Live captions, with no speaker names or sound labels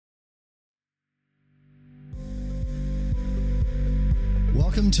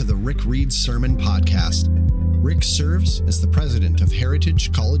Welcome to the Rick Reed Sermon Podcast. Rick serves as the president of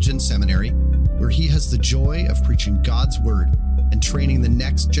Heritage College and Seminary, where he has the joy of preaching God's Word and training the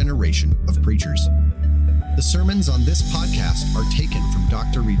next generation of preachers. The sermons on this podcast are taken from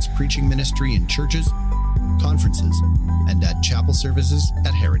Dr. Reed's preaching ministry in churches, conferences, and at chapel services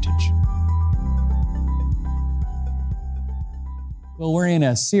at Heritage. Well, we're in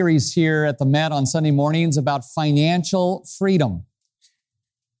a series here at the Met on Sunday mornings about financial freedom.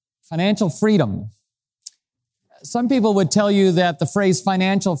 Financial freedom. Some people would tell you that the phrase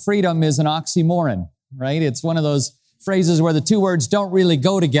financial freedom is an oxymoron, right? It's one of those phrases where the two words don't really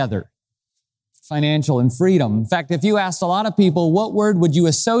go together. Financial and freedom. In fact, if you asked a lot of people, what word would you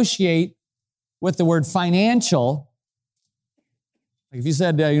associate with the word financial? Like if you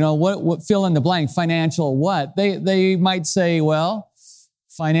said, what fill in the blank, financial what? They might say, well,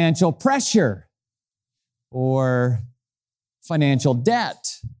 financial pressure or financial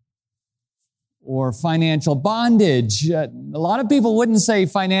debt or financial bondage. A lot of people wouldn't say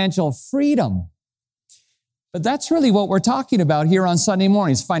financial freedom. But that's really what we're talking about here on Sunday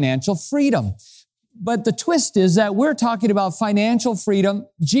mornings, financial freedom. But the twist is that we're talking about financial freedom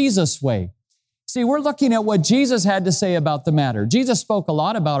Jesus' way. See, we're looking at what Jesus had to say about the matter. Jesus spoke a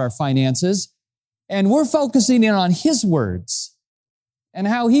lot about our finances, and we're focusing in on His words and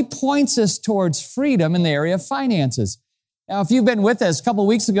how He points us towards freedom in the area of finances. Now, if you've been with us a couple of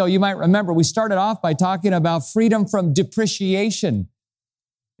weeks ago, you might remember we started off by talking about freedom from depreciation.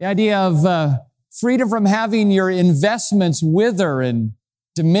 The idea of freedom from having your investments wither and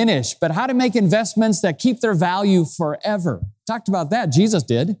diminish, but how to make investments that keep their value forever. Talked about that. Jesus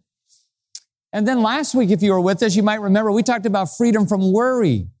did. And then last week, if you were with us, you might remember we talked about freedom from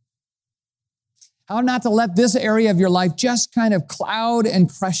worry. How not to let this area of your life just kind of cloud and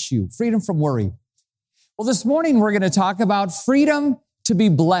crush you. Freedom from worry. Well, this morning we're going to talk about freedom to be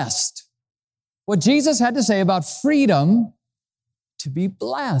blessed. What Jesus had to say about freedom to be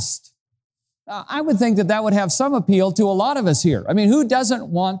blessed. I would think that would have some appeal to a lot of us here. I mean, who doesn't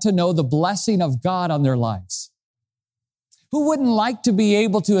want to know the blessing of God on their lives? Who wouldn't like to be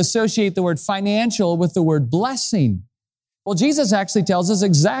able to associate the word financial with the word blessing? Well, Jesus actually tells us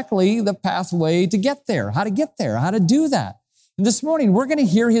exactly the pathway to get there, how to do that. And this morning, we're going to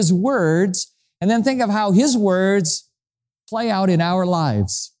hear His words and then think of how His words play out in our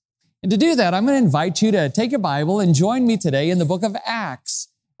lives. And to do that, I'm going to invite you to take your Bible and join me today in the book of Acts,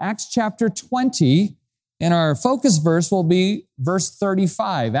 Acts chapter 20, and our focus verse will be verse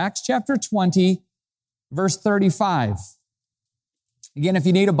 35. Acts chapter 20, verse 35. Again, if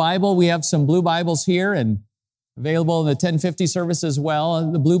you need a Bible, we have some blue Bibles here and available in the 1050 service as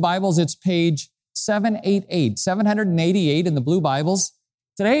well. The blue Bibles, it's page 788 in the blue Bibles.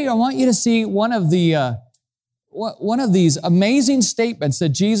 Today, I want you to see one of these amazing statements that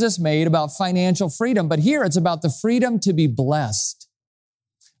Jesus made about financial freedom. But here, it's about the freedom to be blessed.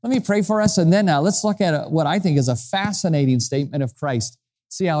 Let me pray for us, and then let's look at what I think is a fascinating statement of Christ.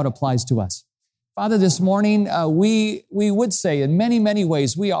 See how it applies to us. Father, this morning, we would say in many, many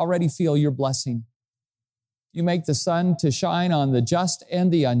ways, we already feel your blessing. You make the sun to shine on the just and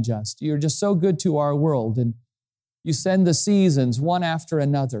the unjust. You're just so good to our world, and you send the seasons one after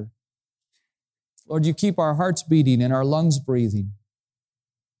another. Lord, you keep our hearts beating and our lungs breathing.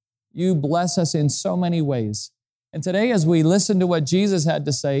 You bless us in so many ways. And today, as we listen to what Jesus had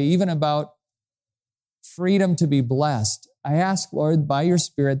to say, even about freedom to be blessed, I ask, Lord, by your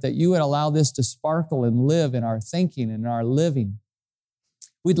Spirit, that you would allow this to sparkle and live in our thinking and our living.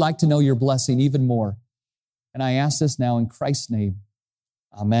 We'd like to know your blessing even more. And I ask this now in Christ's name.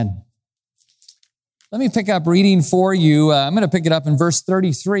 Amen. Let me pick up reading for you. I'm going to pick it up in verse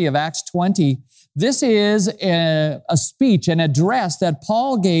 33 of Acts 20. This is a speech, an address that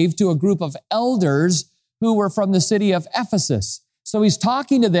Paul gave to a group of elders who were from the city of Ephesus. So he's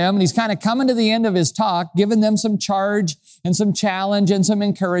talking to them, and he's kind of coming to the end of his talk, giving them some charge and some challenge and some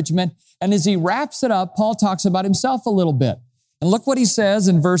encouragement. And as he wraps it up, Paul talks about himself a little bit. And look what he says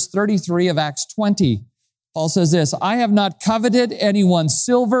in verse 33 of Acts 20. Paul says this, I have not coveted anyone's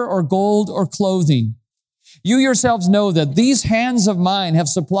silver or gold or clothing. You yourselves know that these hands of mine have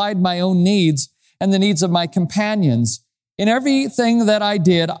supplied my own needs and the needs of my companions. In everything that I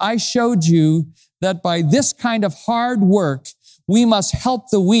did, I showed you that by this kind of hard work, we must help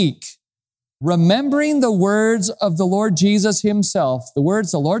the weak, remembering the words of the Lord Jesus himself. The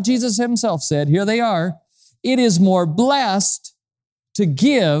words the Lord Jesus himself said, here they are, it is more blessed to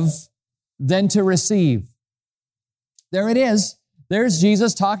give than to receive. There it is. There's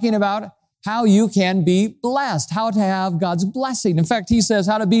Jesus talking about how you can be blessed, how to have God's blessing. In fact, he says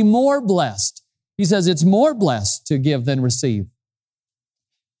how to be more blessed. He says it's more blessed to give than receive.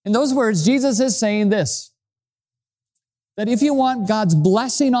 In those words, Jesus is saying this, that if you want God's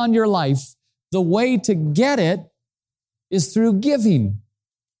blessing on your life, the way to get it is through giving,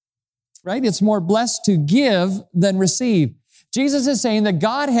 right? It's more blessed to give than receive. Jesus is saying that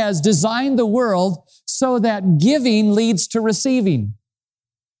God has designed the world so that giving leads to receiving.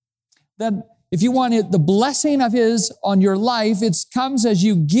 That if you want the blessing of His on your life, it comes as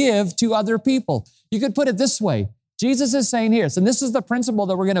you give to other people. You could put it this way. Jesus is saying here, and this is the principle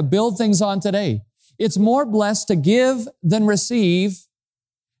that we're going to build things on today. It's more blessed to give than receive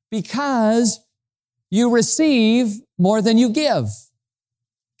because you receive more than you give.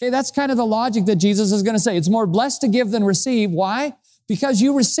 Okay, that's kind of the logic that Jesus is going to say. It's more blessed to give than receive. Why? Because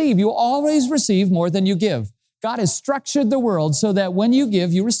you receive. You always receive more than you give. God has structured the world so that when you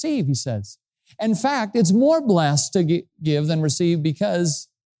give, you receive, He says. In fact, it's more blessed to give than receive because,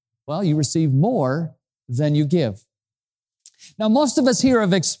 well, you receive more than you give. Now, most of us here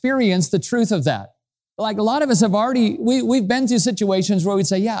have experienced the truth of that. Like a lot of us have already, we've been through situations where we'd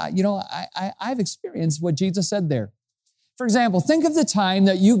say, yeah, I've experienced what Jesus said there. For example, think of the time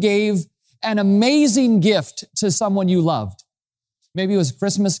that you gave an amazing gift to someone you loved. Maybe it was a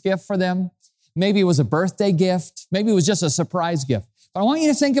Christmas gift for them. Maybe it was a birthday gift. Maybe it was just a surprise gift. But I want you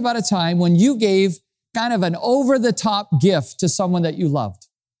to think about a time when you gave kind of an over-the-top gift to someone that you loved.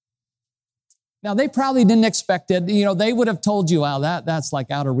 Now, they probably didn't expect it. They would have told you, wow, that's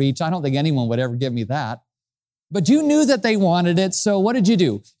like out of reach. I don't think anyone would ever give me that. But you knew that they wanted it, so what did you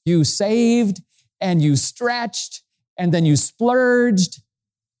do? You saved and you stretched and then you splurged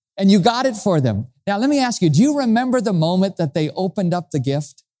and you got it for them. Now, let me ask you, do you remember the moment that they opened up the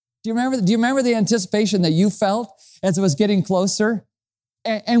gift? Do you remember the anticipation that you felt as it was getting closer?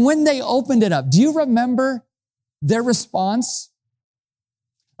 And when they opened it up, do you remember their response?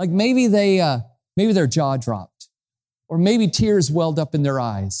 Like maybe their jaw dropped, or maybe tears welled up in their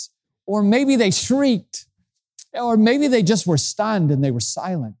eyes, or maybe they shrieked, or maybe they just were stunned and they were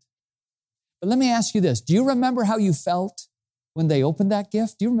silent. But let me ask you this. Do you remember how you felt when they opened that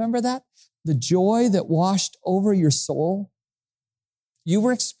gift? Do you remember that? The joy that washed over your soul? You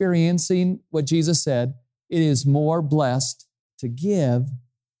were experiencing what Jesus said, it is more blessed to give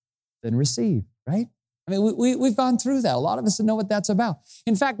than receive, right? I mean, we've gone through that. A lot of us know what that's about.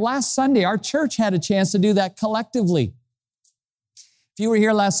 In fact, last Sunday, our church had a chance to do that collectively. If you were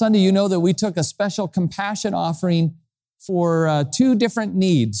here last Sunday, you know that we took a special compassion offering for two different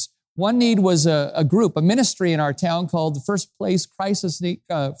needs. One need was a group, a ministry in our town called the First Place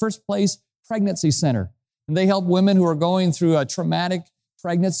Pregnancy Center. And they help women who are going through a traumatic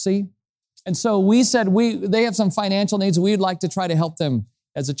pregnancy. And so we said they have some financial needs. We'd like to try to help them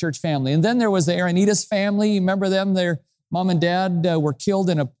as a church family. And then there was the Aranitas family. You remember them? Their mom and dad were killed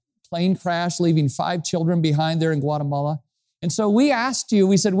in a plane crash, leaving 5 children behind there in Guatemala. And so we asked you,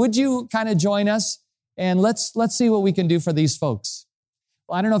 we said, would you kind of join us? And let's see what we can do for these folks.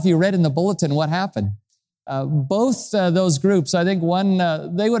 Well, I don't know if you read in the bulletin what happened. Both those groups, I think one,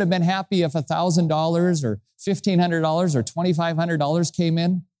 they would have been happy if $1,000 or $1,500 or $2,500 came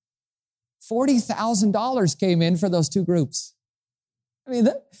in. $40,000 came in for those two groups. I mean,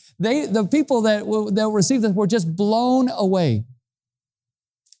 the people that received this were just blown away.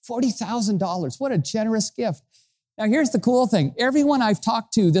 $40,000, what a generous gift. Now, here's the cool thing. Everyone I've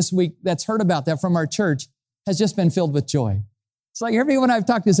talked to this week that's heard about that from our church has just been filled with joy. It's like everyone I've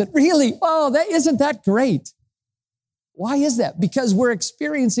talked to said, really? Oh, isn't that great? Why is that? Because we're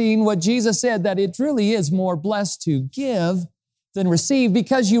experiencing what Jesus said, that it really is more blessed to give than receive,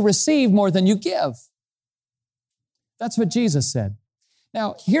 because you receive more than you give. That's what Jesus said.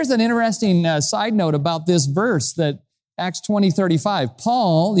 Now, here's an interesting side note about this verse that Acts 20:35.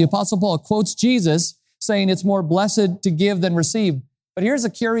 Paul, the Apostle Paul, quotes Jesus saying it's more blessed to give than receive. But here's a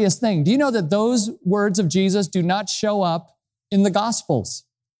curious thing. Do you know that those words of Jesus do not show up in the Gospels?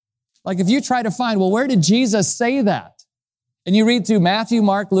 Like if you try to find, well, where did Jesus say that? And you read through Matthew,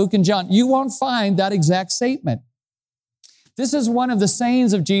 Mark, Luke, and John, you won't find that exact statement. This is one of the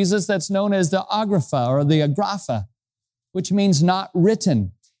sayings of Jesus that's known as the agrapha or the agrapha, which means not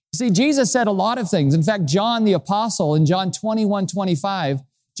written. You see, Jesus said a lot of things. In fact, John the Apostle in John 21:25,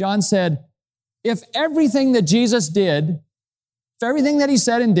 John said, if everything that Jesus did, if everything that he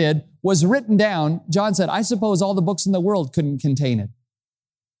said and did was written down, John said, I suppose all the books in the world couldn't contain it.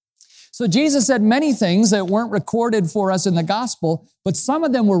 So Jesus said many things that weren't recorded for us in the gospel, but some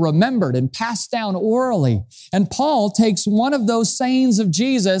of them were remembered and passed down orally. And Paul takes one of those sayings of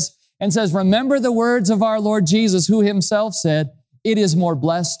Jesus and says, remember the words of our Lord Jesus, who himself said, it is more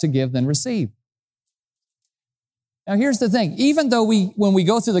blessed to give than receive. Now, here's the thing. Even though when we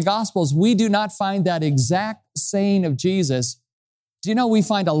go through the Gospels, we do not find that exact saying of Jesus Do you know we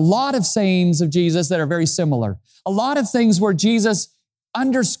find a lot of sayings of Jesus that are very similar? A lot of things where Jesus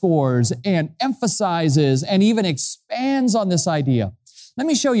underscores and emphasizes and even expands on this idea. Let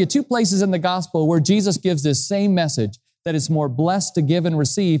me show you 2 places in the gospel where Jesus gives this same message, that it's more blessed to give and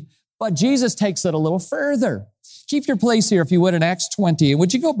receive, but Jesus takes it a little further. Keep your place here, if you would, in Acts 20. And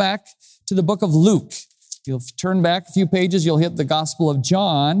would you go back to the book of Luke? You'll turn back a few pages, you'll hit the Gospel of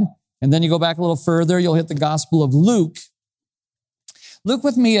John, and then you go back a little further, you'll hit the Gospel of Luke. Luke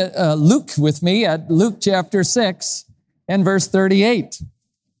with me at Luke chapter 6 and verse 38.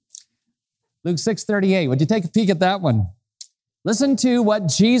 Luke 6:38. Would you take a peek at that one? Listen to what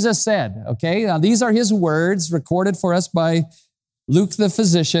Jesus said, okay? Now, these are his words recorded for us by Luke the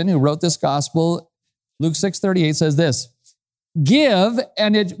physician who wrote this gospel. Luke 6:38 says this, "Give,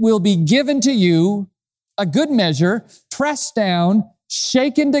 and it will be given to you, a good measure, pressed down,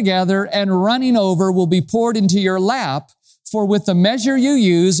 shaken together, and running over will be poured into your lap, for with the measure you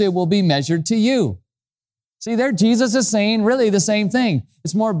use, it will be measured to you." See there, Jesus is saying really the same thing.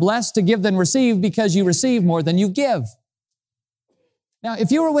 It's more blessed to give than receive because you receive more than you give. Now,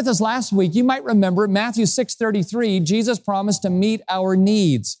 if you were with us last week, you might remember Matthew 6:33, Jesus promised to meet our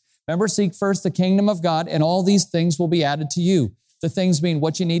needs. Remember, seek first the kingdom of God, and all these things will be added to you. The things being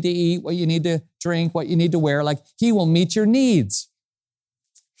what you need to eat, what you need to drink, what you need to wear, like he will meet your needs.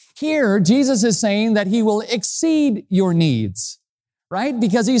 Here, Jesus is saying that he will exceed your needs, right?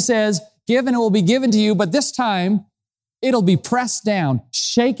 Because he says, give and it will be given to you, but this time it'll be pressed down,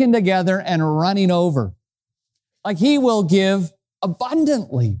 shaken together, and running over. Like he will give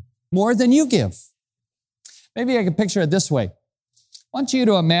abundantly, more than you give. Maybe I could picture it this way. I want you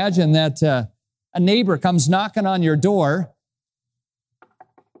to imagine that a neighbor comes knocking on your door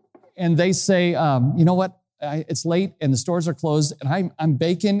and they say, you know what, it's late and the stores are closed and I'm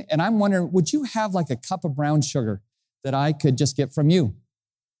baking and I'm wondering, would you have like a cup of brown sugar that I could just get from you?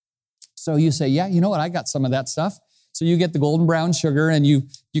 So you say, yeah, you know what, I got some of that stuff. So you get the golden brown sugar and you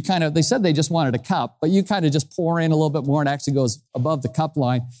kind of, they said they just wanted a cup, but you kind of just pour in a little bit more. It actually goes above the cup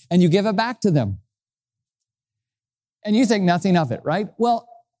line and you give it back to them. And you think nothing of it, right? Well,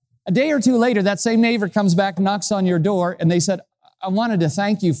 a day or two later, that same neighbor comes back, knocks on your door, and they said, I wanted to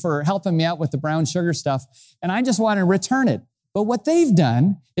thank you for helping me out with the brown sugar stuff, and I just want to return it. But what they've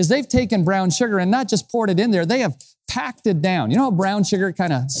done is they've taken brown sugar and not just poured it in there, they have packed it down. You know how brown sugar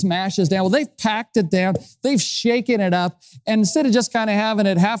kind of smashes down? Well, they've packed it down, they've shaken it up, and instead of just kind of having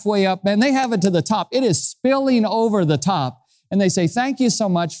it halfway up, man, they have it to the top. It is spilling over the top, and they say, thank you so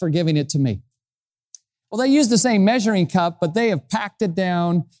much for giving it to me. Well, they use the same measuring cup, but they have packed it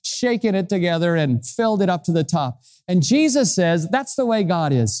down, shaken it together, and filled it up to the top. And Jesus says, that's the way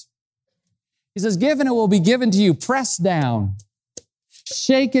God is. He says, give and it will be given to you, pressed down,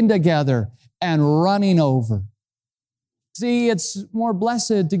 shaken together, and running over. See, it's more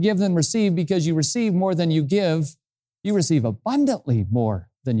blessed to give than receive because you receive more than you give. You receive abundantly more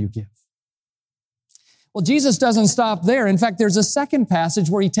than you give. Well, Jesus doesn't stop there. In fact, there's a second passage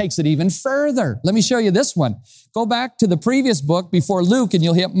where he takes it even further. Let me show you this one. Go back to the previous book before Luke and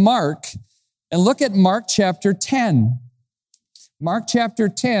you'll hit Mark and look at Mark chapter 10. Mark chapter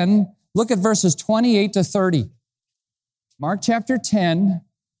 10, look at verses 28 to 30. Mark chapter 10,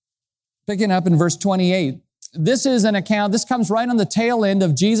 picking up in verse 28. This is an account, this comes right on the tail end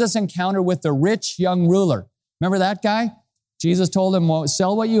of Jesus' encounter with the rich young ruler. Remember that guy? Jesus told him, well,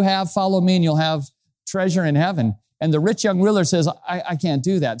 sell what you have, follow me, and you'll have treasure in heaven. And the rich young ruler says, I can't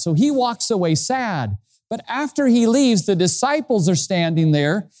do that. So he walks away sad. But after he leaves, the disciples are standing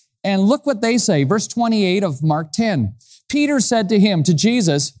there. And look what they say. Verse 28 of Mark 10. Peter said to him, to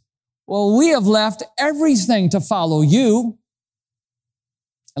Jesus, well, we have left everything to follow you.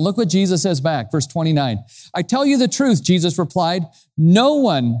 And look what Jesus says back. Verse 29. I tell you the truth, Jesus replied, no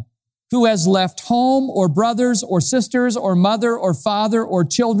one who has left home or brothers or sisters or mother or father or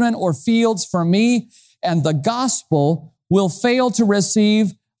children or fields for me and the gospel will fail to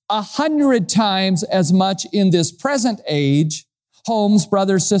receive 100 times as much in this present age, homes,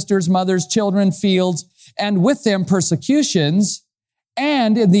 brothers, sisters, mothers, children, fields, and with them persecutions,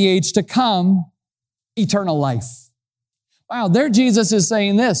 and in the age to come, eternal life. Wow, there Jesus is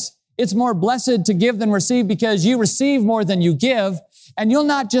saying this. It's more blessed to give than receive because you receive more than you give. And you'll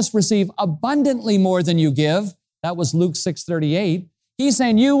not just receive abundantly more than you give. That was Luke 6:38. He's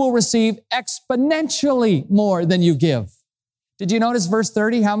saying you will receive exponentially more than you give. Did you notice verse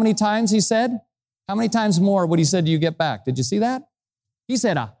 30, how many times he said? How many times more what he said do you get back? Did you see that? He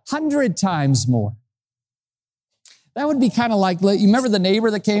said 100 times more. That would be kind of like, you remember the neighbor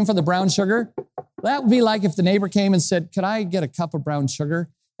that came for the brown sugar? That would be like if the neighbor came and said, could I get a cup of brown sugar?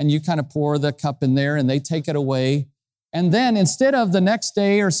 And you kind of pour the cup in there and they take it away. And then instead of the next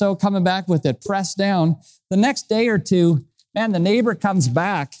day or so coming back with it pressed down, the next day or two, man, the neighbor comes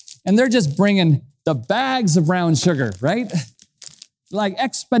back and they're just bringing the bags of brown sugar, right? Like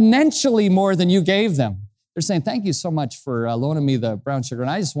exponentially more than you gave them. They're saying, thank you so much for loaning me the brown sugar. And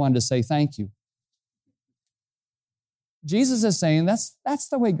I just wanted to say thank you. Jesus is saying that's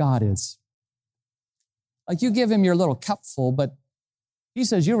the way God is. Like you give him your little cupful, but he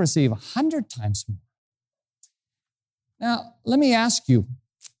says you'll receive 100 times more. Now, let me ask you,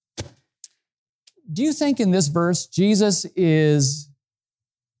 do you think in this verse Jesus is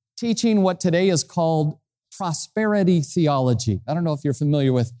teaching what today is called prosperity theology? I don't know if you're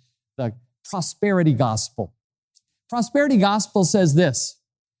familiar with the prosperity gospel. Prosperity gospel says this: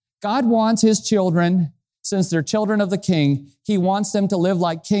 God wants his children, since they're children of the king, he wants them to live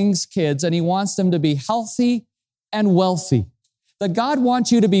like king's kids, and he wants them to be healthy and wealthy. That God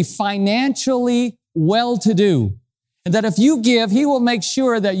wants you to be financially well-to-do, and that if you give, he will make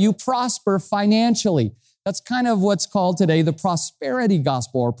sure that you prosper financially. That's kind of what's called today the prosperity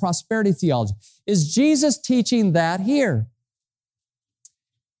gospel or prosperity theology. Is Jesus teaching that here?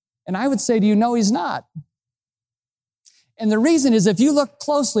 And I would say to you, no, he's not. And the reason is, if you look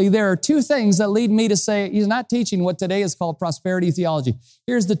closely, there are two things that lead me to say he's not teaching what today is called prosperity theology.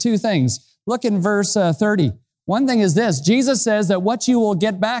 Here's the two things. Look in verse 30. One thing is this: Jesus says that what you will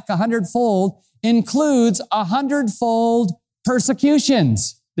get back 100-fold includes 100-fold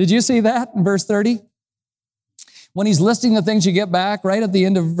persecutions. Did you see that in verse 30? When he's listing the things you get back, right at the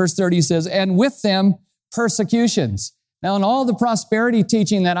end of verse 30, he says, and with them persecutions. Now, in all the prosperity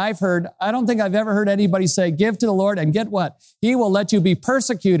teaching that I've heard, I don't think I've ever heard anybody say, give to the Lord and get what? He will let you be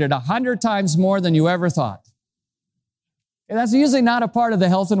persecuted 100 times more than you ever thought. And that's usually not a part of the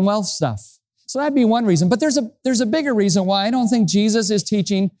health and wealth stuff. So that'd be one reason. But there's a bigger reason why I don't think Jesus is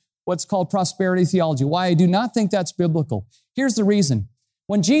teaching what's called prosperity theology, why I do not think that's biblical. Here's the reason.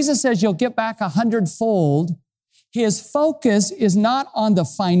 When Jesus says you'll get back 100-fold, his focus is not on the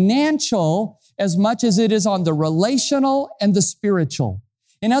financial as much as it is on the relational and the spiritual.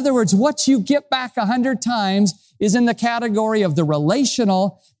 In other words, what you get back 100 times is in the category of the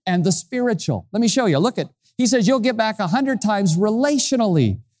relational and the spiritual. Let me show you. Look at, he says you'll get back 100 times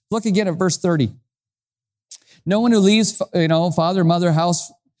relationally. Look again at verse 30. No one who leaves, father, mother,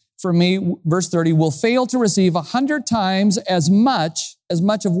 house for me, verse 30, will fail to receive 100 times as much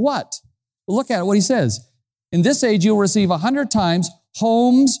of what? Well, look at what he says. In this age, you'll receive 100 times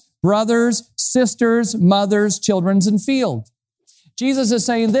homes, brothers, sisters, mothers, children, and field. Jesus is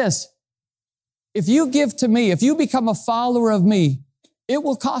saying this: if you give to me, if you become a follower of me, it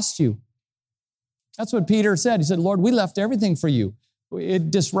will cost you. That's what Peter said. He said, Lord, we left everything for you. It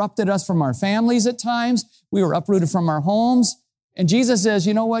disrupted us from our families at times. We were uprooted from our homes. And Jesus says,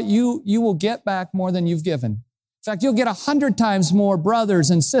 you know what? You will get back more than you've given. In fact, you'll get 100 times more brothers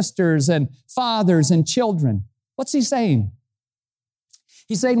and sisters and fathers and children. What's he saying?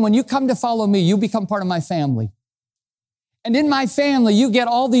 He's saying, when you come to follow me, you become part of my family. And in my family, you get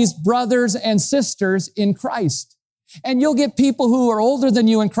all these brothers and sisters in Christ. And you'll get people who are older than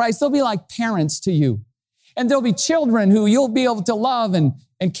you in Christ. They'll be like parents to you. And there'll be children who you'll be able to love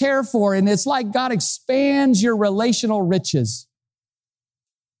and care for. And it's like God expands your relational riches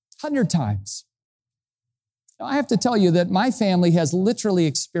 100 times. Now, I have to tell you that my family has literally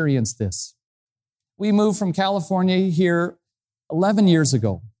experienced this. We moved from California here 11 years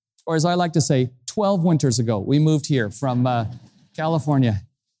ago, or as I like to say, 12 winters ago. We moved here from California.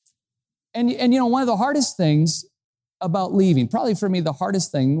 And one of the hardest things about leaving, probably for me the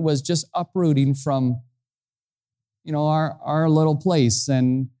hardest thing, was just uprooting from, our little place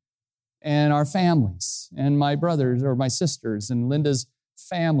and our families and my brothers or my sisters and Linda's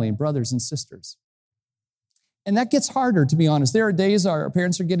family and brothers and sisters. And that gets harder, to be honest. There are days our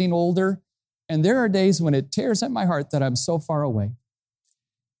parents are getting older, and there are days when it tears at my heart that I'm so far away.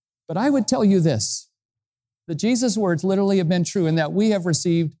 But I would tell you this, that Jesus' words literally have been true in that we have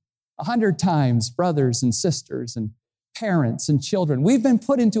received 100 times brothers and sisters and parents and children. We've been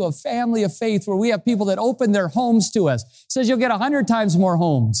put into a family of faith where we have people that open their homes to us. It says you'll get 100 times more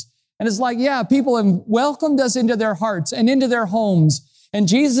homes. And it's like, people have welcomed us into their hearts and into their homes. And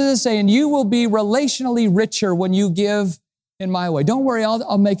Jesus is saying, you will be relationally richer when you give in my way. Don't worry,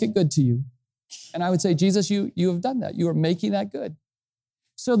 I'll make it good to you. And I would say, Jesus, you have done that. You are making that good.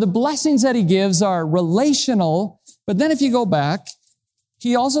 So the blessings that he gives are relational, but then if you go back,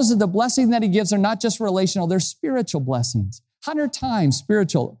 he also said the blessing that he gives are not just relational, they're spiritual blessings. 100 times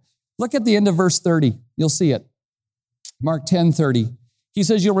spiritual. Look at the end of verse 30. You'll see it. Mark 10:30. He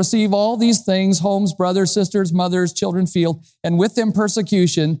says, you'll receive all these things, homes, brothers, sisters, mothers, children, field, and with them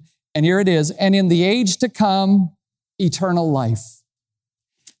persecution. And here it is. And in the age to come, eternal life.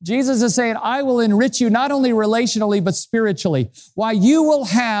 Jesus is saying, I will enrich you not only relationally, but spiritually. Why, you will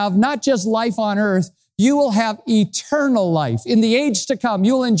have not just life on earth, you will have eternal life. In the age to come,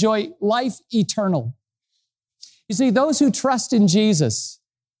 you'll enjoy life eternal. You see, those who trust in Jesus,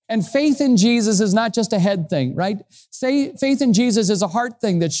 and faith in Jesus is not just a head thing, right? Faith in Jesus is a heart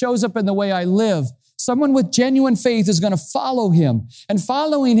thing that shows up in the way I live. Someone with genuine faith is going to follow him. And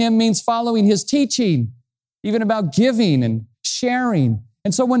following him means following his teaching, even about giving and sharing.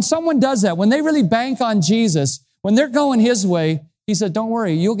 And so when someone does that, when they really bank on Jesus, when they're going his way, he said, don't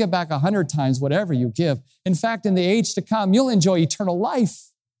worry, you'll get back 100 times whatever you give. In fact, in the age to come, you'll enjoy eternal life.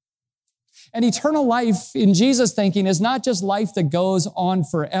 And eternal life in Jesus' thinking is not just life that goes on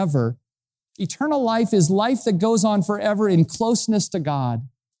forever. Eternal life is life that goes on forever in closeness to God.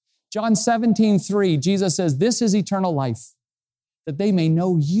 John 17:3, Jesus says, this is eternal life, that they may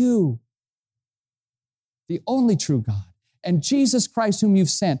know you, the only true God, and Jesus Christ whom you've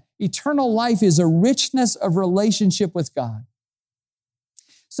sent. Eternal life is a richness of relationship with God.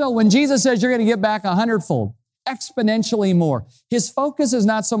 So when Jesus says you're going to get back 100-fold, exponentially more, his focus is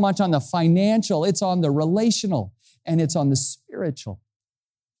not so much on the financial, it's on the relational, and it's on the spiritual.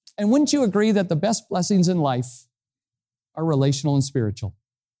 And wouldn't you agree that the best blessings in life are relational and spiritual?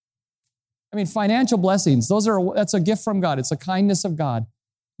 I mean, financial blessings, that's a gift from God. It's a kindness of God,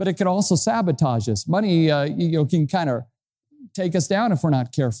 but it can also sabotage us. Money, can kind of take us down if we're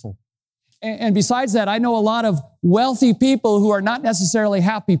not careful. And besides that, I know a lot of wealthy people who are not necessarily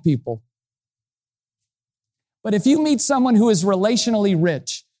happy people. But if you meet someone who is relationally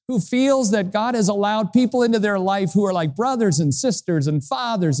rich, who feels that God has allowed people into their life who are like brothers and sisters and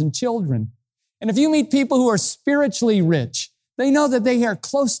fathers and children, and if you meet people who are spiritually rich, they know that they are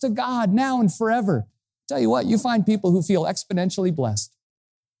close to God now and forever. Tell you what, you find people who feel exponentially blessed.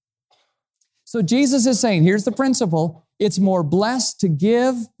 So Jesus is saying, here's the principle. It's more blessed to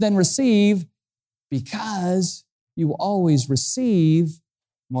give than receive because you always receive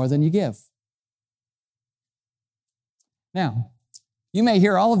more than you give. Now, you may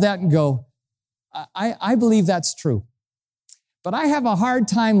hear all of that and go, I believe that's true. But I have a hard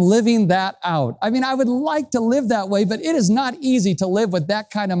time living that out. I mean, I would like to live that way, but it is not easy to live with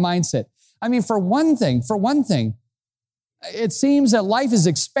that kind of mindset. I mean, for one thing, it seems that life is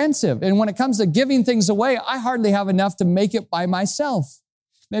expensive. And when it comes to giving things away, I hardly have enough to make it by myself.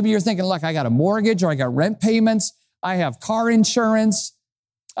 Maybe you're thinking, look, I got a mortgage or I got rent payments. I have car insurance.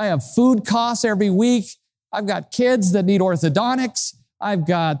 I have food costs every week. I've got kids that need orthodontics. I've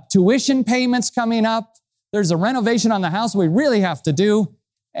got tuition payments coming up. There's a renovation on the house we really have to do.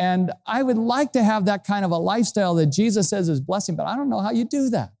 And I would like to have that kind of a lifestyle that Jesus says is blessing, but I don't know how you do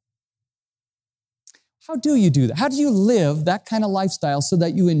that. How do you do that? How do you live that kind of lifestyle so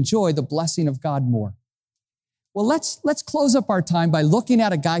that you enjoy the blessing of God more? Well, let's close up our time by looking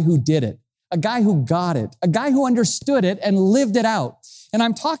at a guy who did it, a guy who got it, a guy who understood it and lived it out. And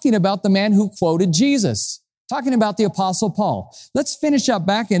I'm talking about the man who quoted Jesus. Talking about the Apostle Paul. Let's finish up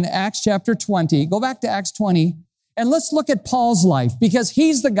back in Acts chapter 20. Go back to Acts 20, and let's look at Paul's life, because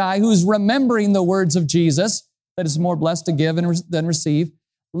he's the guy who's remembering the words of Jesus, that it's more blessed to give than receive.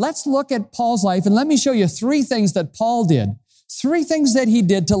 Let's look at Paul's life, and let me show you 3 things that Paul did, 3 things that he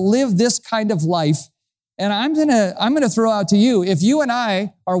did to live this kind of life. And I'm gonna throw out to you, if you and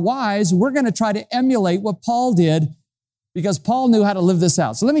I are wise, we're gonna try to emulate what Paul did, because Paul knew how to live this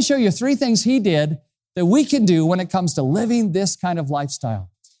out. So let me show you 3 things he did that we can do when it comes to living this kind of lifestyle.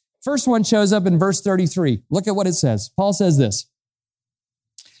 First one shows up in verse 33. Look at what it says. Paul says this,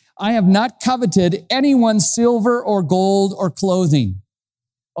 I have not coveted anyone's silver or gold or clothing.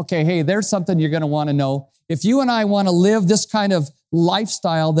 Okay, hey, there's something you're going to want to know. If you and I want to live this kind of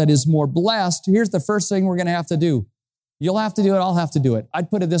lifestyle that is more blessed, here's the first thing we're going to have to do. You'll have to do it, I'll have to do it. I'd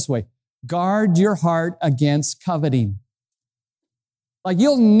put it this way. Guard your heart against coveting. Like,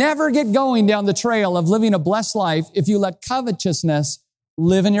 you'll never get going down the trail of living a blessed life if you let covetousness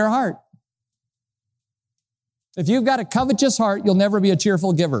live in your heart. If you've got a covetous heart, you'll never be a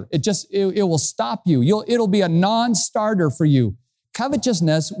cheerful giver. It will stop you. It'll be a non-starter for you.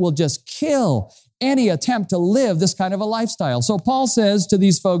 Covetousness will just kill any attempt to live this kind of a lifestyle. So Paul says to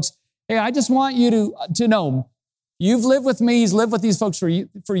these folks, hey, I just want you to know, you've lived with me. He's lived with these folks for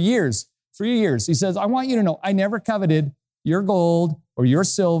years, 3 years. He says, I want you to know, I never coveted your gold or your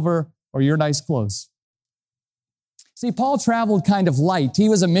silver or your nice clothes. See, Paul traveled kind of light. He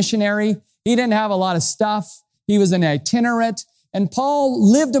was a missionary. He didn't have a lot of stuff. He was an itinerant. And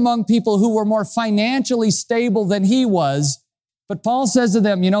Paul lived among people who were more financially stable than he was. But Paul says to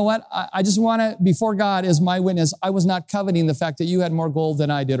them, you know what? I just want to, before God as my witness, I was not coveting the fact that you had more gold than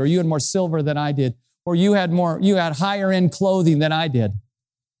I did, or you had more silver than I did, or you had higher end clothing than I did.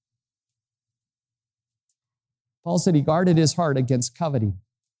 Paul said he guarded his heart against coveting.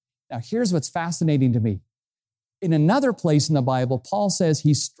 Now, here's what's fascinating to me. In another place in the Bible, Paul says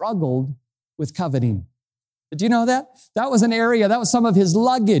he struggled with coveting. Did you know that? That was an area, that was some of his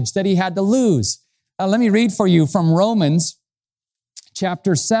luggage that he had to lose. Let me read for you from Romans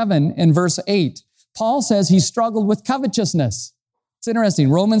chapter 7 and verse 8. Paul says he struggled with covetousness. It's interesting.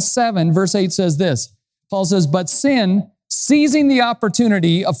 Romans 7 verse 8 says this. Paul says, but sin, seizing the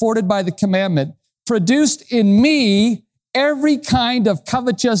opportunity afforded by the commandment, produced in me every kind of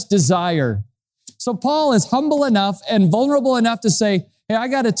covetous desire. So Paul is humble enough and vulnerable enough to say, hey, I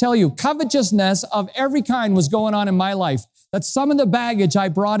got to tell you, covetousness of every kind was going on in my life. That's some of the baggage I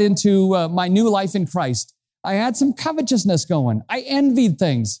brought into my new life in Christ. I had some covetousness going. I envied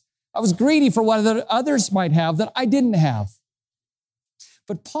things. I was greedy for what others might have that I didn't have.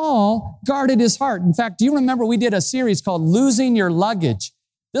 But Paul guarded his heart. In fact, do you remember we did a series called Losing Your Luggage?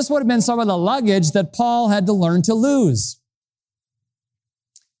 This would have been some of the luggage that Paul had to learn to lose.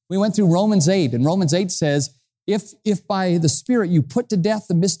 We went through Romans 8, and Romans 8 says, if by the Spirit you put to death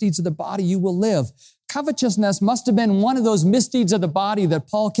the misdeeds of the body, you will live. Covetousness must have been one of those misdeeds of the body that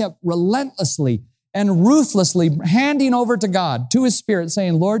Paul kept relentlessly and ruthlessly handing over to God, to his Spirit,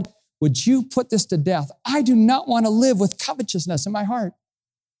 saying, Lord, would you put this to death? I do not want to live with covetousness in my heart.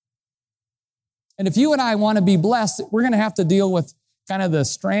 And if you and I want to be blessed, we're going to have to deal with kind of the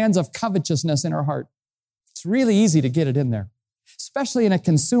strands of covetousness in our heart. It's really easy to get it in there, especially in a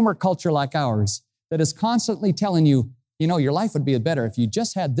consumer culture like ours that is constantly telling you, your life would be better if you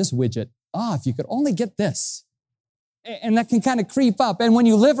just had this widget. If you could only get this. And that can kind of creep up. And when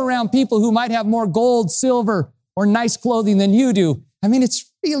you live around people who might have more gold, silver, or nice clothing than you do,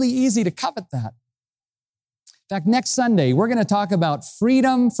 it's really easy to covet that. In fact, next Sunday, we're going to talk about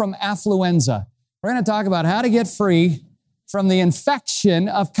freedom from affluenza. We're going to talk about how to get free from the infection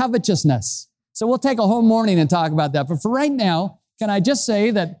of covetousness. So we'll take a whole morning and talk about that. But for right now, can I just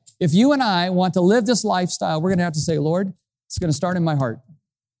say that if you and I want to live this lifestyle, we're going to have to say, Lord, it's going to start in my heart.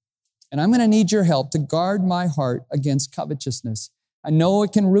 And I'm going to need your help to guard my heart against covetousness. I know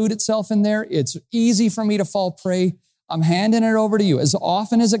it can root itself in there. It's easy for me to fall prey. I'm handing it over to you. As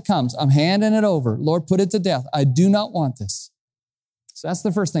often as it comes, I'm handing it over. Lord, put it to death. I do not want this. So that's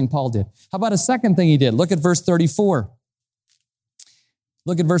the first thing Paul did. How about a second thing he did? Look at verse 34.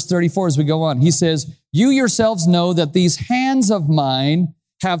 Look at verse 34 as we go on. He says, you yourselves know that these hands of mine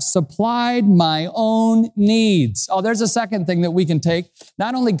have supplied my own needs. Oh, there's a second thing that we can take.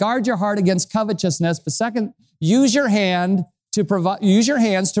 Not only guard your heart against covetousness, but second, use your hands to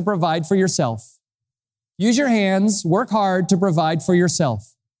provide for yourself. Use your hands, work hard to provide for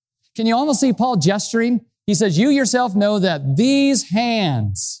yourself. Can you almost see Paul gesturing? He says, you yourself know that these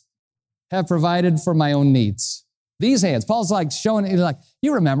hands have provided for my own needs. These hands. Paul's like showing,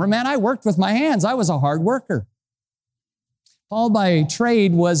 you remember, man, I worked with my hands. I was a hard worker. Paul by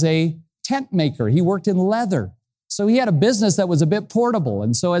trade was a tent maker. He worked in leather. So he had a business that was a bit portable.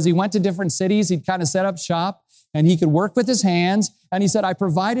 And so as he went to different cities, he'd kind of set up shop and he could work with his hands. And he said, I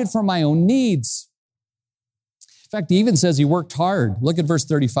provided for my own needs. In fact, he even says he worked hard. Look at verse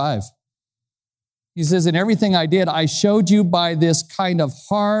 35. He says, in everything I did, I showed you by this kind of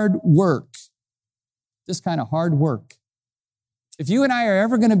hard work. This kind of hard work. If you and I are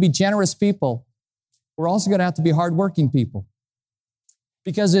ever going to be generous people, we're also going to have to be hardworking people.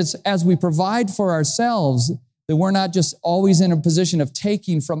 Because it's as we provide for ourselves that we're not just always in a position of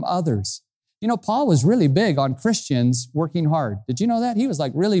taking from others. Paul was really big on Christians working hard. Did you know that? He was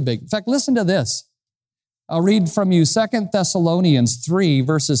really big. In fact, listen to this. I'll read from you 2 Thessalonians 3,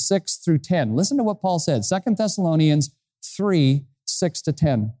 verses 6 through 10. Listen to what Paul said. 2 Thessalonians 3, 6 to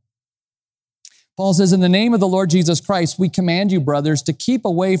 10. Paul says, in the name of the Lord Jesus Christ, we command you, brothers, to keep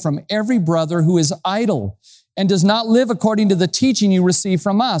away from every brother who is idle and does not live according to the teaching you receive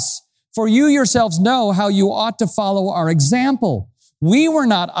from us. For you yourselves know how you ought to follow our example. We were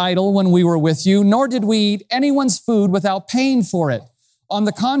not idle when we were with you, nor did we eat anyone's food without paying for it. On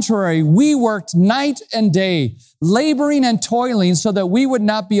the contrary, we worked night and day, laboring and toiling so that we would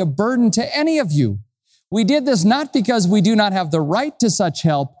not be a burden to any of you. We did this not because we do not have the right to such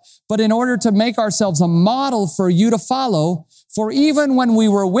help, but in order to make ourselves a model for you to follow. For even when we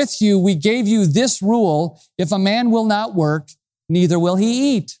were with you, we gave you this rule: if a man will not work, neither will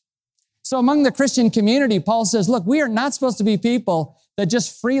he eat. So among the Christian community, Paul says, look, we are not supposed to be people that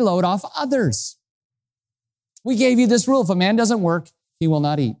just freeload off others. We gave you this rule: if a man doesn't work, he will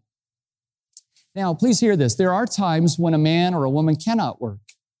not eat. Now, please hear this. There are times when a man or a woman cannot work.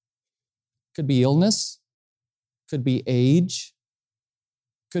 Could be illness, could be age,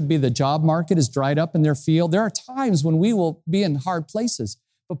 Could be the job market is dried up in their field. There are times when we will be in hard places.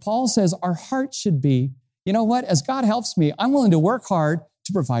 But Paul says our heart should be, you know what? As God helps me, I'm willing to work hard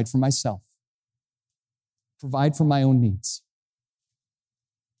to provide for myself. Provide for my own needs.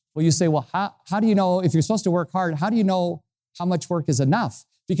 Well, you say, well, how do you know, if you're supposed to work hard, how do you know how much work is enough?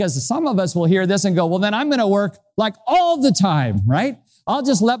 Because some of us will hear this and go, well, then I'm going to work like all the time, right? I'll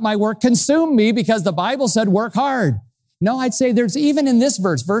just let my work consume me because the Bible said work hard. No, I'd say there's even in this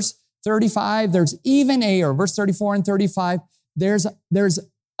verse 35, there's even verse 34 and 35, there's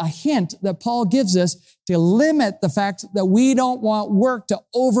a hint that Paul gives us to limit the fact that we don't want work to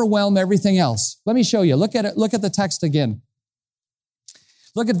overwhelm everything else. Let me show you. Look at it. Look at the text again.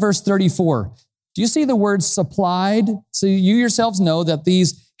 Look at verse 34. Do you see the word supplied? So you yourselves know that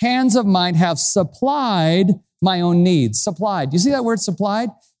these hands of mine have supplied my own needs. Supplied. Do you see that word supplied?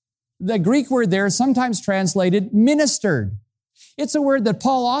 The Greek word there is sometimes translated ministered. It's a word that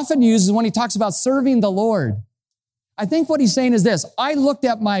Paul often uses when he talks about serving the Lord. I think what he's saying is this: I looked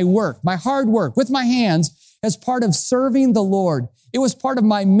at my work, my hard work with my hands as part of serving the Lord. It was part of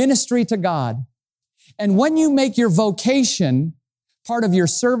my ministry to God. And when you make your vocation part of your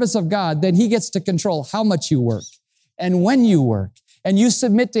service of God, then he gets to control how much you work and when you work. And you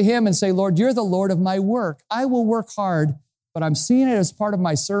submit to him and say, Lord, you're the Lord of my work. I will work hard, but I'm seeing it as part of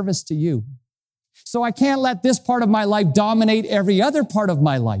my service to you. So I can't let this part of my life dominate every other part of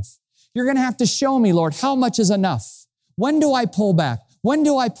my life. You're going to have to show me, Lord, how much is enough? When do I pull back? When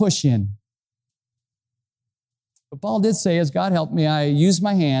do I push in? But Paul did say, as God helped me, I use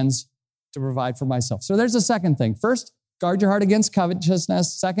my hands to provide for myself. So there's a second thing. First, guard your heart against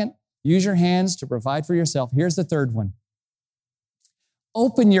covetousness. Second, use your hands to provide for yourself. Here's the third one.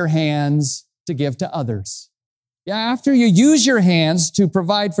 Open your hands to give to others. Yeah, after you use your hands to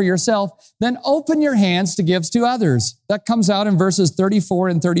provide for yourself, then open your hands to give to others. That comes out in verses 34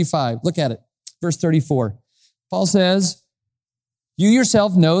 and 35. Look at it. Verse 34. Paul says, you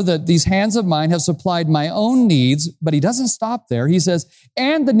yourself know that these hands of mine have supplied my own needs, but he doesn't stop there. He says,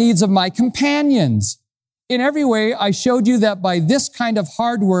 and the needs of my companions. In every way, I showed you that by this kind of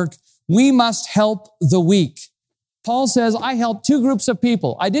hard work, we must help the weak. Paul says, I helped two groups of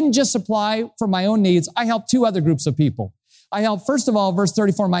people. I didn't just supply for my own needs. I helped two other groups of people. I helped, first of all, verse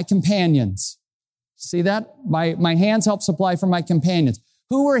 34, my companions. See that? My hands helped supply for my companions.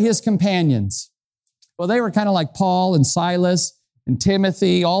 Who were his companions? Well, they were kind of like Paul and Silas and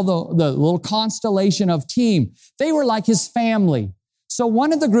Timothy, all the little constellation of team. They were like his family. So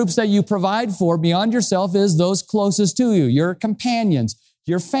one of the groups that you provide for beyond yourself is those closest to you, your companions,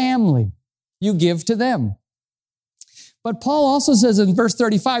 your family. You give to them. But Paul also says in verse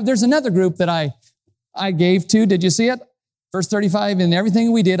 35, there's another group that I gave to. Did you see it? Verse 35, in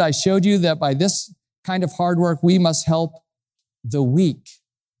everything we did, I showed you that by this kind of hard work, we must help the weak.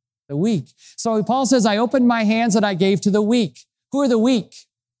 The weak. So Paul says, I opened my hands and I gave to the weak. Who are the weak?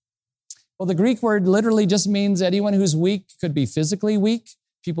 Well, the Greek word literally just means anyone who's weak. Could be physically weak,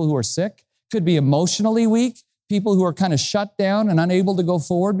 people who are sick. Could be emotionally weak, people who are kind of shut down and unable to go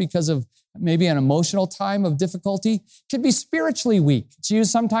forward because of maybe an emotional time of difficulty. Could be spiritually weak. It's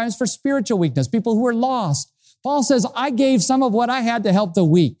used sometimes for spiritual weakness, people who are lost. Paul says, I gave some of what I had to help the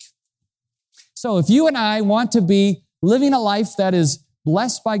weak. So if you and I want to be living a life that is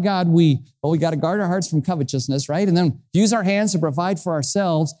blessed by God, we got to guard our hearts from covetousness, right? And then use our hands to provide for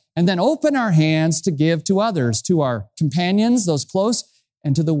ourselves, and then open our hands to give to others, to our companions, those close,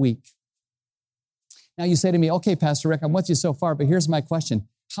 and to the weak. Now you say to me, okay, Pastor Rick, I'm with you so far, but here's my question.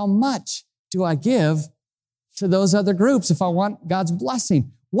 How much do I give to those other groups if I want God's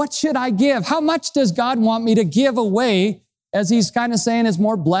blessing? What should I give? How much does God want me to give away, as he's kind of saying is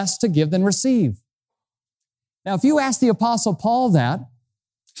more blessed to give than receive? Now, if you ask the Apostle Paul that,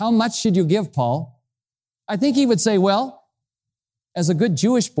 how much should you give, Paul? I think he would say, well, as a good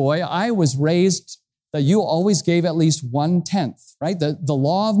Jewish boy, I was raised that you always gave at least 1/10, right? The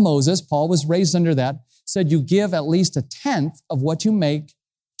law of Moses, Paul was raised under that, said you give at least 1/10 of what you make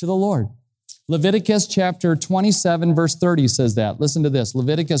to the Lord. Leviticus chapter 27, verse 30 says that. Listen to this.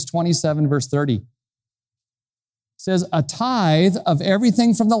 Leviticus 27, verse 30 says, a tithe of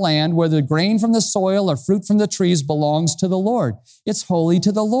everything from the land, whether grain from the soil or fruit from the trees, belongs to the Lord. It's holy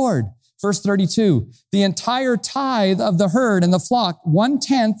to the Lord. Verse 32, the entire tithe of the herd and the flock,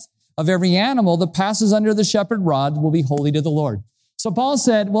 1/10 of every animal that passes under the shepherd rod will be holy to the Lord. So Paul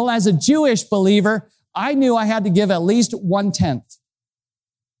said, well, as a Jewish believer, I knew I had to give at least 1/10.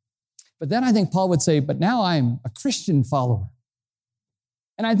 But then I think Paul would say, but now I'm a Christian follower.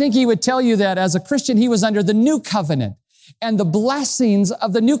 And I think he would tell you that as a Christian, he was under the new covenant. And the blessings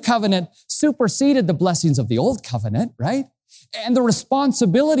of the new covenant superseded the blessings of the old covenant, right? And the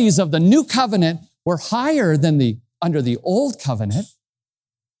responsibilities of the new covenant were higher than under the old covenant.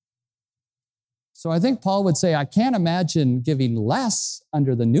 So I think Paul would say, I can't imagine giving less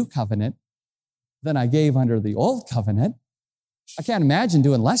under the new covenant than I gave under the old covenant. I can't imagine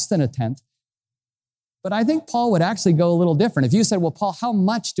doing less than a tenth. But I think Paul would actually go a little different. If you said, well, Paul, how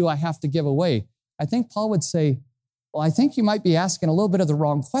much do I have to give away? I think Paul would say, well, I think you might be asking a little bit of the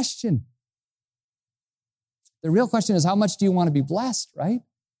wrong question. The real question is, how much do you want to be blessed, right?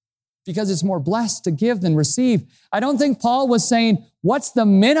 Because it's more blessed to give than receive. I don't think Paul was saying, what's the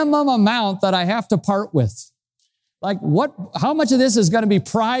minimum amount that I have to part with? Like, how much of this is going to be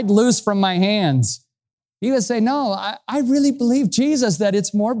pried loose from my hands? He would say, no, I really believe, Jesus, that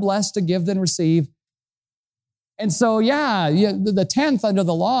it's more blessed to give than receive. And so, the tenth under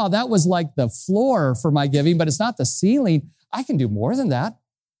the law, that was like the floor for my giving, but it's not the ceiling. I can do more than that.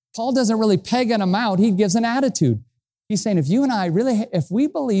 Paul doesn't really peg an amount. He gives an attitude. He's saying, if we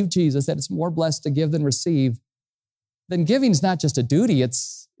believe, Jesus, that it's more blessed to give than receive, then giving is not just a duty,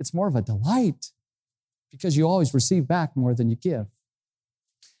 it's more of a delight because you always receive back more than you give.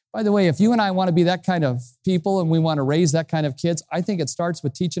 By the way, if you and I want to be that kind of people and we want to raise that kind of kids, I think it starts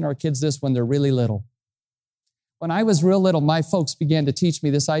with teaching our kids this when they're really little. When I was real little, my folks began to teach me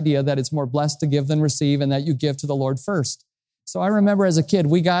this idea that it's more blessed to give than receive and that you give to the Lord first. So I remember as a kid,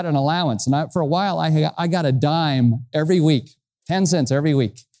 we got an allowance. And for a while, I got a dime every week, 10 cents every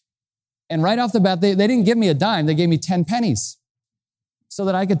week. And right off the bat, they didn't give me a dime. They gave me 10 pennies so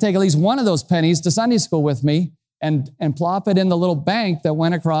that I could take at least one of those pennies to Sunday school with me and plop it in the little bank that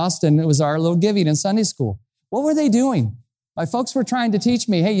went across, and it was our little giving in Sunday school. What were they doing? My folks were trying to teach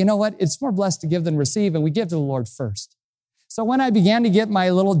me, hey, you know what? It's more blessed to give than receive, and we give to the Lord first. So when I began to get my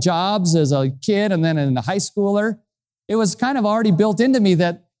little jobs as a kid and then in a high schooler, it was kind of already built into me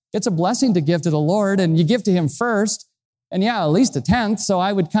that it's a blessing to give to the Lord, and you give to Him first, and at least a tenth, so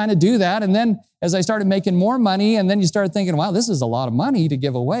I would kind of do that. And then as I started making more money, and then you started thinking, wow, this is a lot of money to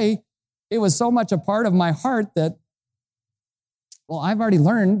give away, it was so much a part of my heart that, well, I've already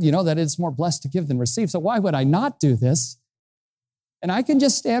learned, that it's more blessed to give than receive, so why would I not do this? And I can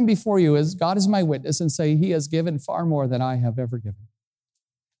just stand before you as God is my witness and say, He has given far more than I have ever given.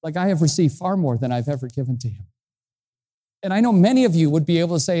 Like I have received far more than I've ever given to Him. And I know many of you would be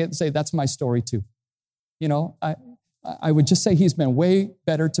able to say that's my story too. I would just say He's been way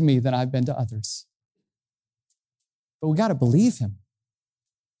better to me than I've been to others. But we got to believe Him.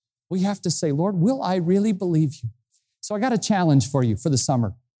 We have to say, Lord, will I really believe You? So I got a challenge for you for the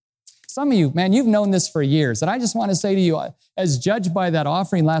summer. Some of you, man, you've known this for years. And I just want to say to you, as judged by that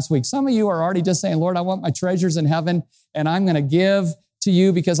offering last week, some of you are already just saying, Lord, I want my treasures in heaven, and I'm going to give to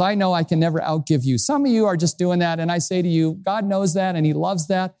You because I know I can never outgive You. Some of you are just doing that, and I say to you, God knows that, and He loves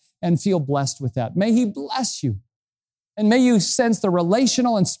that, and feel blessed with that. May He bless you, and may you sense the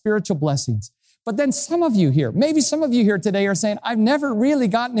relational and spiritual blessings. But then some of you here, maybe some of you here today are saying, I've never really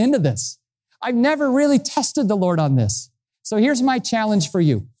gotten into this. I've never really tested the Lord on this. So here's my challenge for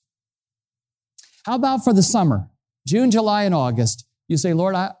you. How about for the summer, June, July, and August, you say,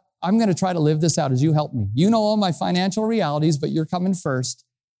 Lord, I'm going to try to live this out as You help me. You know all my financial realities, but You're coming first.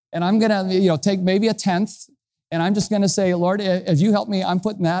 And I'm going to, take maybe a tenth, and I'm just going to say, Lord, if You help me, I'm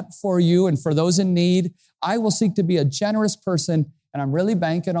putting that for You and for those in need. I will seek to be a generous person, and I'm really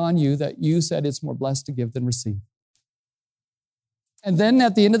banking on You that You said it's more blessed to give than receive. And then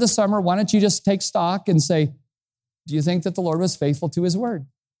at the end of the summer, why don't you just take stock and say, do you think that the Lord was faithful to His word?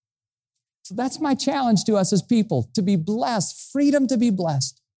 So that's my challenge to us as people, to be blessed, freedom to be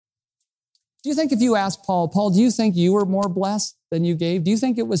blessed. Do you think if you asked Paul, do you think you were more blessed than you gave? Do you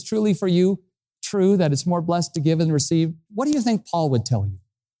think it was truly for you true that it's more blessed to give than receive? What do you think Paul would tell you?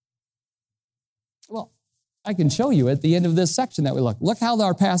 Well, I can show you at the end of this section that we look. Look how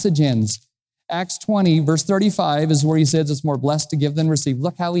our passage ends. Acts 20, verse 35 is where he says it's more blessed to give than receive.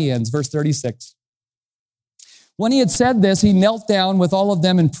 Look how he ends, verse 36. When he had said this, he knelt down with all of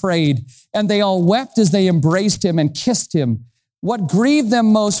them and prayed, and they all wept as they embraced him and kissed him. What grieved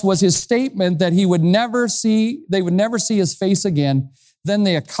them most was his statement that they would never see his face again. Then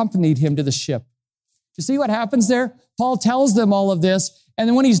they accompanied him to the ship. You see what happens there? Paul tells them all of this, and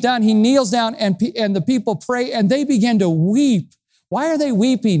then when he's done, he kneels down and the people pray, and they begin to weep. Why are they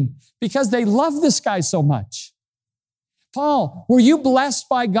weeping? Because they love this guy so much. Paul, were you blessed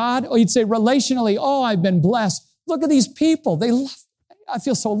by God? Or you'd say relationally, I've been blessed. Look at these people. I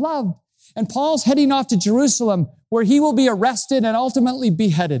feel so loved. And Paul's heading off to Jerusalem where he will be arrested and ultimately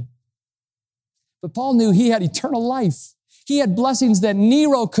beheaded. But Paul knew he had eternal life. He had blessings that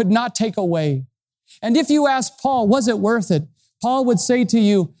Nero could not take away. And if you ask Paul, was it worth it? Paul would say to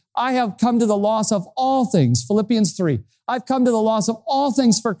you, I have come to the loss of all things, Philippians 3. I've come to the loss of all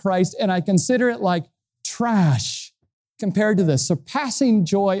things for Christ, and I consider it like trash compared to the surpassing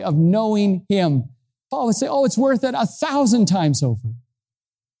joy of knowing him. Paul would say, oh, it's worth it 1,000 times over.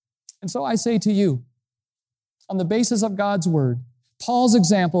 And so I say to you, on the basis of God's word, Paul's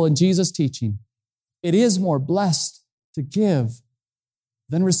example and Jesus' teaching, it is more blessed to give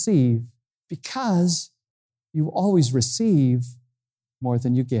than receive because you always receive more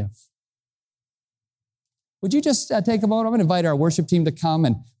than you give. Would you just take a moment? I'm going to invite our worship team to come,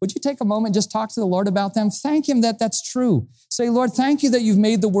 and would you take a moment and just talk to the Lord about them? Thank him that that's true. Say, Lord, thank you that you've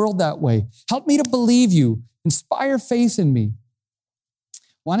made the world that way. Help me to believe you. Inspire faith in me.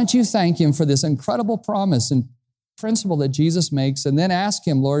 Why don't you thank him for this incredible promise and principle that Jesus makes, and then ask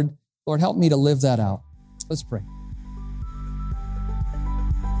him, Lord, help me to live that out. Let's pray.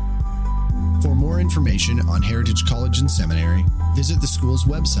 For more information on Heritage College and Seminary, visit the school's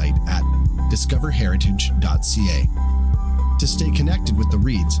website at discoverheritage.ca. To stay connected with the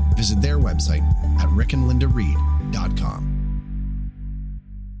Reeds, visit their website at rickandlindareed.com.